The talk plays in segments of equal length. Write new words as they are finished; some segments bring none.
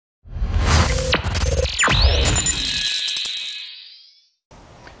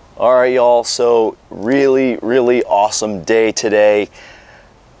All right, y'all, so really awesome day today.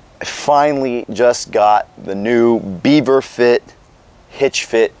 I finally just got the new Beaverfit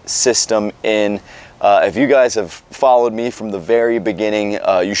Hitchfit system in. If you guys have followed me from the very beginning,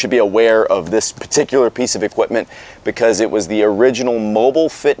 you should be aware of this particular piece of equipment because it was the original mobile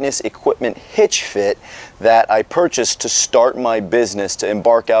fitness equipment Hitchfit that I purchased to start my business, to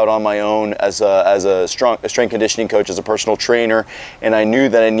embark out on my own as a strength conditioning coach, as a personal trainer. And I knew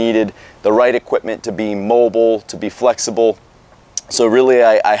that I needed the right equipment to be mobile, to be flexible. So really,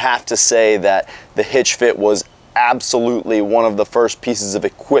 I have to say that the Hitchfit was absolutely one of the first pieces of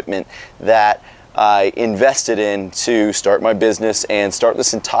equipment that I invested in to start my business and start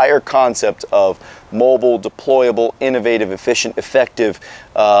this entire concept of mobile, deployable, innovative, efficient, effective,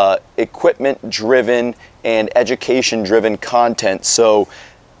 equipment-driven and education-driven content. So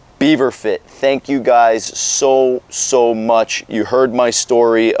Beaverfit, thank you guys so much. You heard my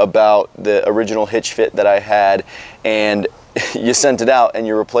story about the original Hitchfit that I had, and you sent it out and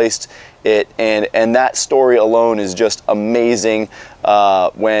you replaced it, and that story alone is just amazing.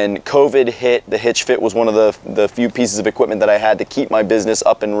 When COVID hit, the Hitchfit was one of the few pieces of equipment that I had to keep my business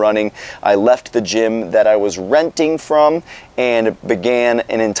up and running. I left the gym that I was renting from and began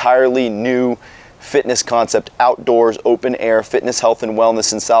an entirely new fitness concept, outdoors, open air, fitness, health, and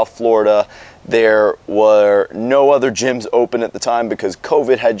wellness in South Florida. There were no other gyms open at the time because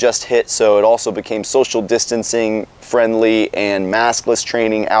COVID had just hit, so it also became social distancing friendly and maskless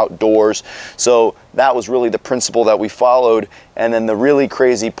training outdoors. So that was really the principle that we followed. And then the really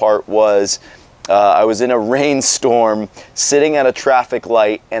crazy part was I was in a rainstorm sitting at a traffic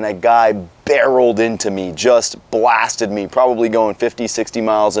light and a guy barreled into me, just blasted me, probably going 50, 60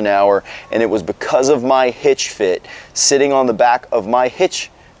 miles an hour. And it was because of my Hitchfit sitting on the back of my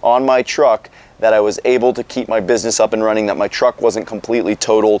hitch on my truck that I was able to keep my business up and running, that my truck wasn't completely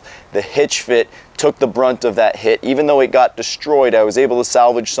totaled. The Hitchfit took the brunt of that hit. Even though it got destroyed, I was able to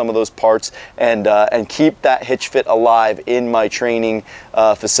salvage some of those parts and keep that Hitchfit alive in my training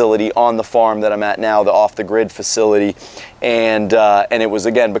facility on the farm that I'm at now, the off-the-grid facility. And it was,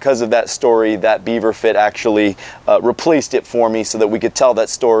 again, because of that story that Beaverfit actually replaced it for me so that we could tell that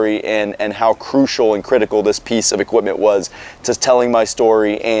story and how crucial and critical this piece of equipment was to telling my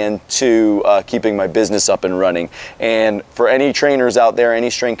story and to keeping my business up and running. And for any trainers out there,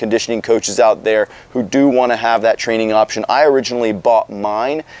 any strength conditioning coaches out there who do want to have that training option, I originally bought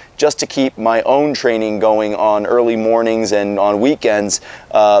mine just to keep my own training going on early mornings and on weekends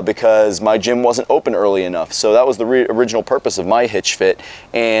because my gym wasn't open early enough. So that was the original purpose of my Hitchfit,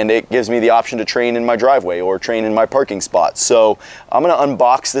 and it gives me the option to train in my driveway or train in my parking spot. So I'm going to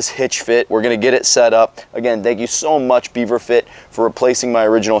unbox this Hitchfit. We're going to get it set up. Again, thank you so much, Beaverfit, for replacing my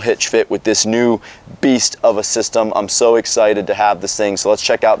original Hitchfit with this new beast of a system. I'm so excited to have this thing. So let's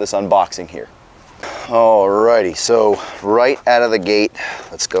check out this unboxing here. Alrighty, so right out of the gate,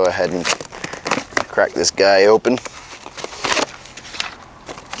 let's go ahead and crack this guy open.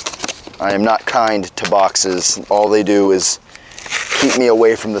 I am not kind to boxes. All they do is keep me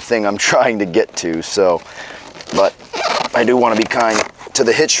away from the thing I'm trying to get to. So, but I do want to be kind to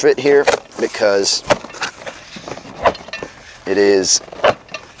the Hitchfit here because it is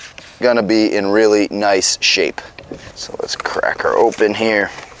gonna be in really nice shape. So let's crack her open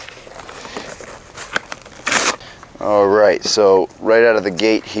here. All right, so right out of the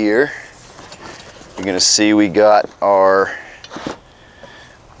gate here, you're gonna see we've got our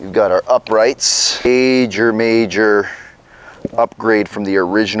uprights. Major upgrade from the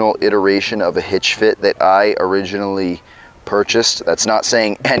original iteration of a Hitchfit that I originally purchased. That's not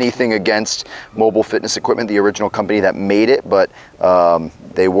saying anything against mobile fitness equipment, the original company that made it, but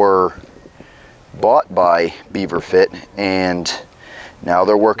they were bought by Beaverfit, and now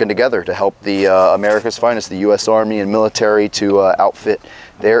they're working together to help the America's finest, the U.S. Army and military, to outfit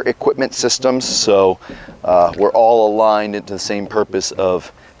their equipment systems. So we're all aligned into the same purpose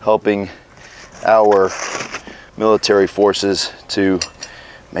of helping our military forces to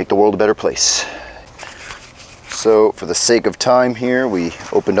make the world a better place. So for the sake of time here, we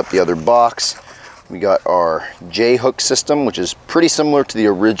opened up the other box. We got our J-hook system, which is pretty similar to the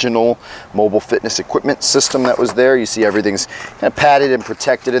original mobile fitness equipment system that was there. You see everything's kind of padded and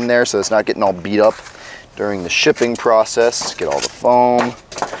protected in there so it's not getting all beat up during the shipping process. Get all the foam.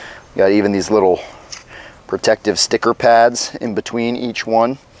 Got even these little protective sticker pads in between each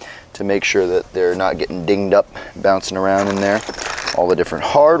one to make sure that they're not getting dinged up, bouncing around in there. All the different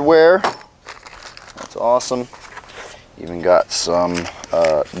hardware. That's awesome. Even got some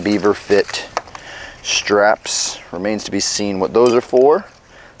Beaverfit straps. Remains to be seen what those are for.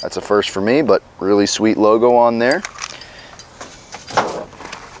 That's a first for me, but really sweet logo on there.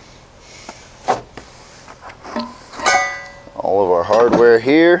 square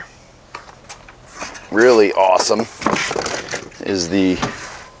here, really awesome, is the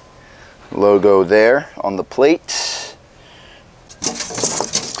logo there on the plate.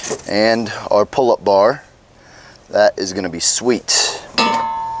 And our pull-up bar, that is going to be sweet. So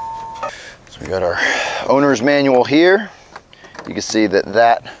we got our owner's manual here. You can see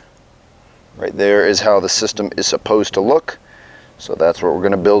that right there is how the system is supposed to look. So that's what we're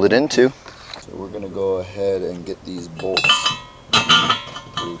going to build it into. So we're going to go ahead and get these bolts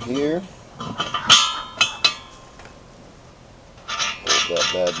through here. Bolt that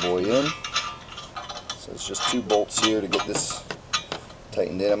bad boy in. So it's just 2 bolts here to get this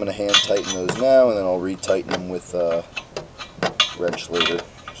tightened in. I'm going to hand tighten those now, and then I'll re-tighten them with wrench later.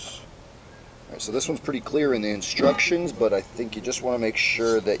 Alright, so this one's pretty clear in the instructions, but I think you just want to make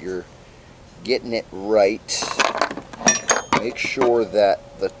sure that you're getting it right. Make sure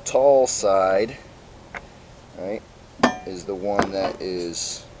that the tall side, right, is the one that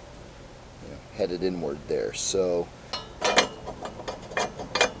is, you know, headed inward there. So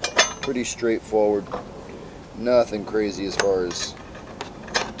pretty straightforward, nothing crazy as far as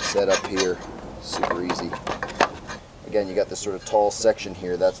setup here, super easy. Again, you got this sort of tall section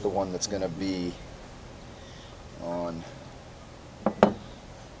here, that's the one that's going to be on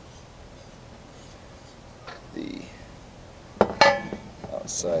the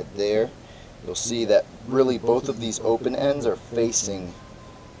outside there. You'll see that really both of these open ends are facing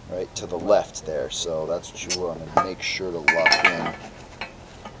right to the left there, so that's what you want to make sure to lock in.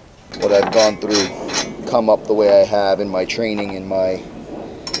 What I've gone through, come up the way I have in my training, in my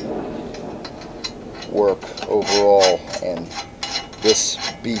work overall, and this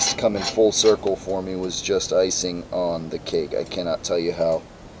beast coming full circle for me was just icing on the cake. I cannot tell you how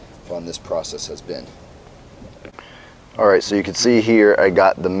fun this process has been. Alright, so you can see here I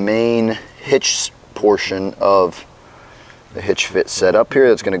got the main hitch portion of the Hitchfit set up here.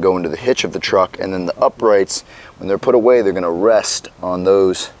 That's going to go into the hitch of the truck, and then the uprights, when they're put away, they're going to rest on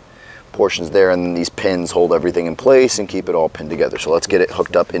those portions there, and then these pins hold everything in place and keep it all pinned together. So let's get it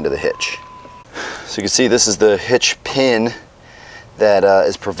hooked up into the hitch. So you can see this is the hitch pin that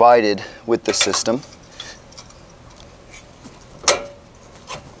is provided with the system.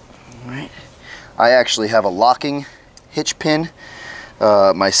 Alright. I actually have a locking hitch pin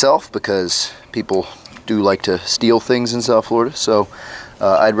myself, because people do like to steal things in South Florida. So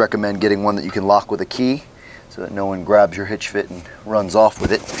I'd recommend getting one that you can lock with a key so that no one grabs your Hitchfit and runs off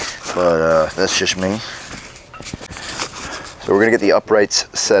with it. But that's just me. So we're going to get the uprights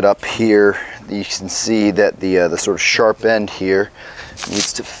set up here. You can see that the sort of sharp end here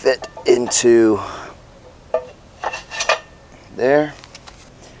needs to fit into there.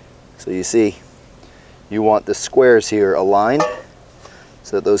 So you see, you want the squares here aligned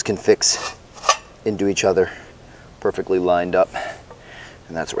so that those can fix into each other, perfectly lined up,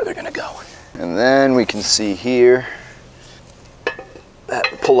 and that's where they're going to go. And then we can see here that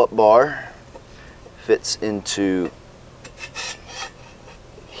pull-up bar fits into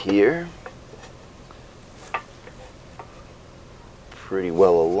here. Pretty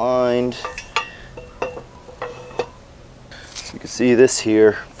well aligned. So you can see this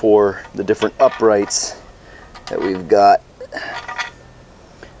here for the different uprights that we've got.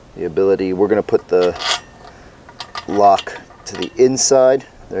 The ability, we're going to put the lock to the inside,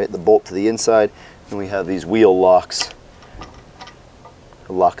 right, the bolt to the inside, and we have these wheel locks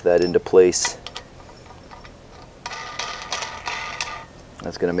to lock that into place.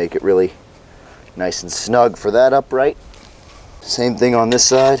 That's going to make it really nice and snug for that upright. Same thing on this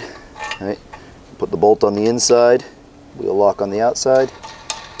side, right? Put the bolt on the inside, wheel lock on the outside,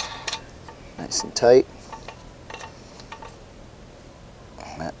 nice and tight.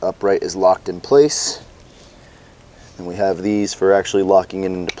 That upright is locked in place. And we have these for actually locking it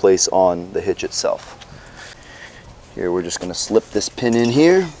into place on the hitch itself. Here we're just going to slip this pin in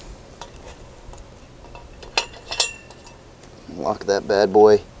here. Lock that bad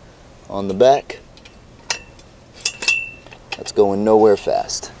boy on the back. That's going nowhere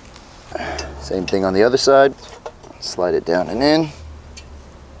fast. Same thing on the other side. Slide it down and in.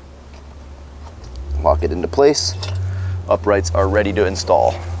 Lock it into place. Uprights are ready to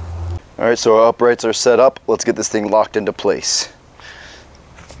install. Alright, so our uprights are set up. Let's get this thing locked into place.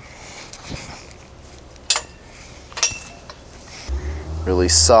 Really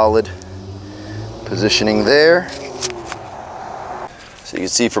solid positioning there. So you can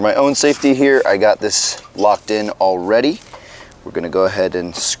see for my own safety here, I got this locked in already. We're going to go ahead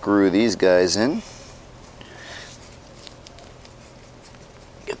and screw these guys in.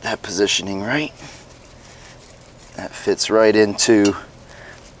 Get that positioning right. That fits right into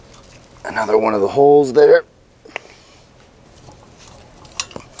another one of the holes there.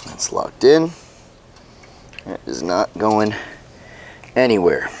 That's locked in. It is not going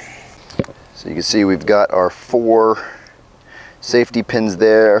anywhere. So you can see we've got our 4 safety pins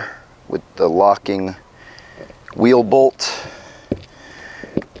there with the locking wheel bolt.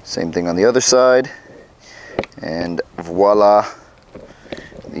 Same thing on the other side. And voila,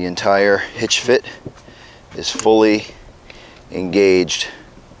 the entire Hitchfit is fully engaged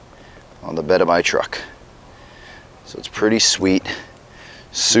on the bed of my truck. So it's pretty sweet.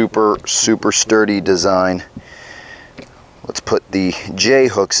 Super sturdy design. Let's put the J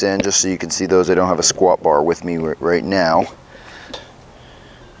hooks in just so you can see those. I don't have a squat bar with me right now.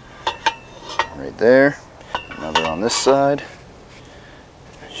 Right there. Another on this side.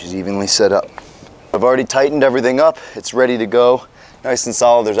 She's evenly set up. I've already tightened everything up. It's ready to go. Nice and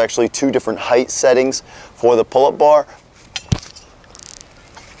solid. There's actually 2 different height settings for the pull-up bar.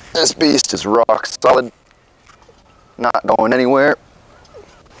 This beast is rock solid. Not going anywhere.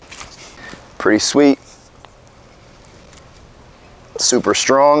 Pretty sweet. Super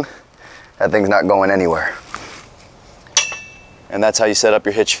strong. That thing's not going anywhere. And that's how you set up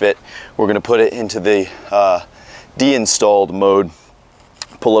your Hitchfit. We're going to put it into the de-installed mode.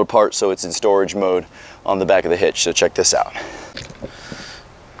 Pull it apart so it's in storage mode on the back of the hitch. So check this out.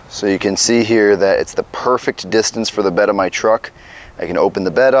 So you can see here that it's the perfect distance for the bed of my truck. I can open the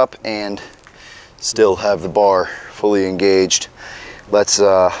bed up and still have the bar fully engaged. Let's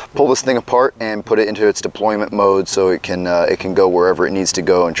pull this thing apart and put it into its deployment mode so it can go wherever it needs to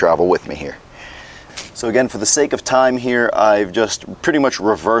go and travel with me here. So again, for the sake of time here, I've just pretty much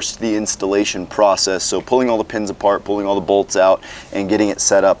reversed the installation process. So pulling all the pins apart, pulling all the bolts out, and getting it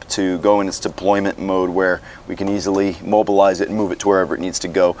set up to go in its deployment mode where we can easily mobilize it and move it to wherever it needs to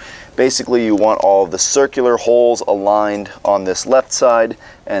go. Basically, you want all of the circular holes aligned on this left side,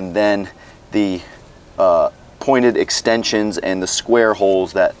 and then the pointed extensions and the square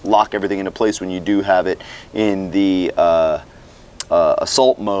holes that lock everything into place when you do have it in the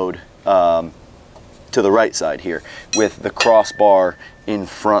assault mode to the right side here, with the crossbar in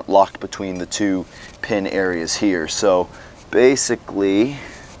front locked between the 2 pin areas here. So basically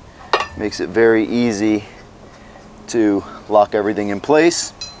makes it very easy to lock everything in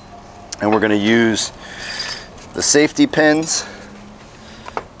place. And we're going to use the safety pins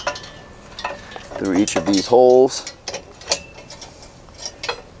through each of these holes.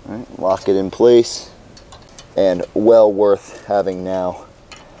 All right, lock it in place, and well worth having now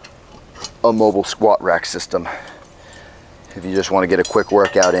a mobile squat rack system if you just want to get a quick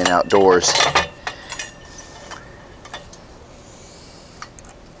workout in outdoors. So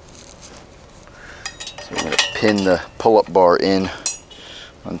I'm going to pin the pull-up bar in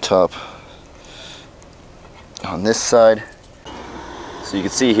on top on this side. So you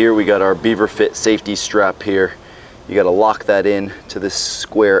can see here we got our Beaverfit safety strap here. You got to lock that in to this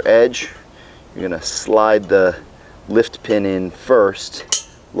square edge. You're going to slide the lift pin in first,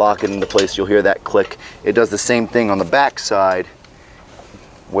 lock it into place. You'll hear that click. It does the same thing on the back side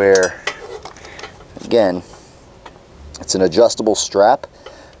where, again, it's an adjustable strap.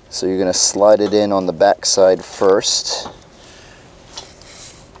 So you're going to slide it in on the back side first.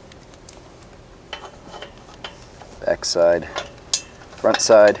 Back side, front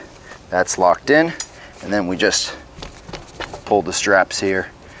side, that's locked in, and then we just pull the straps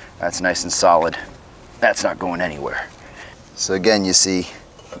here. That's nice and solid. That's not going anywhere. So again, you see,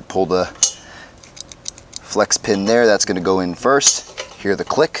 pull the flex pin there, that's going to go in first. Hear the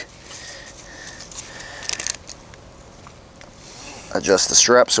click. Adjust the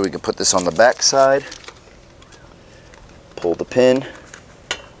strap so we can put this on the back side. Pull the pin.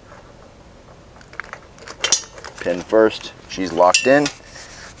 Pin first, she's locked in.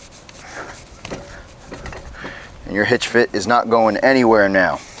 And your Hitchfit is not going anywhere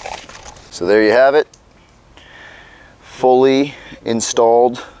now. So there you have it. Fully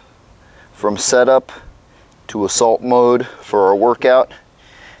installed from setup to assault mode for our workout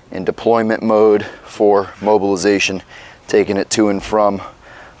and deployment mode for mobilization, taking it to and from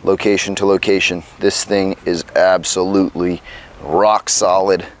location to location. This thing is absolutely rock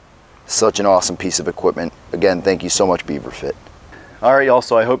solid. Such an awesome piece of equipment. Again, thank you so much, Beaverfit. All right, y'all,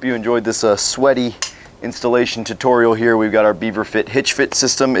 so I hope you enjoyed this sweaty installation tutorial here. We've got our Beaverfit Hitchfit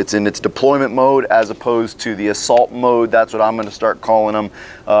system. It's in its deployment mode as opposed to the assault mode. That's what I'm going to start calling them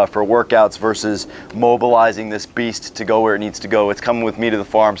for workouts versus mobilizing this beast to go where it needs to go. It's coming with me to the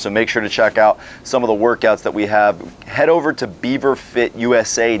farm, so make sure to check out some of the workouts that we have. Head over to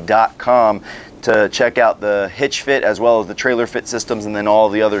beaverfitusa.com to check out the Hitchfit as well as the trailer fit systems, and then all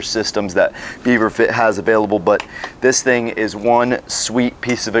the other systems that Beaverfit has available. But this thing is one sweet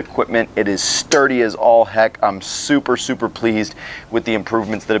piece of equipment. It is sturdy as all heck. I'm super pleased with the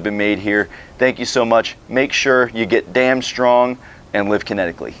improvements that have been made here. Thank you so much. Make sure you get damn strong and live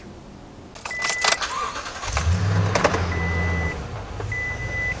kinetically.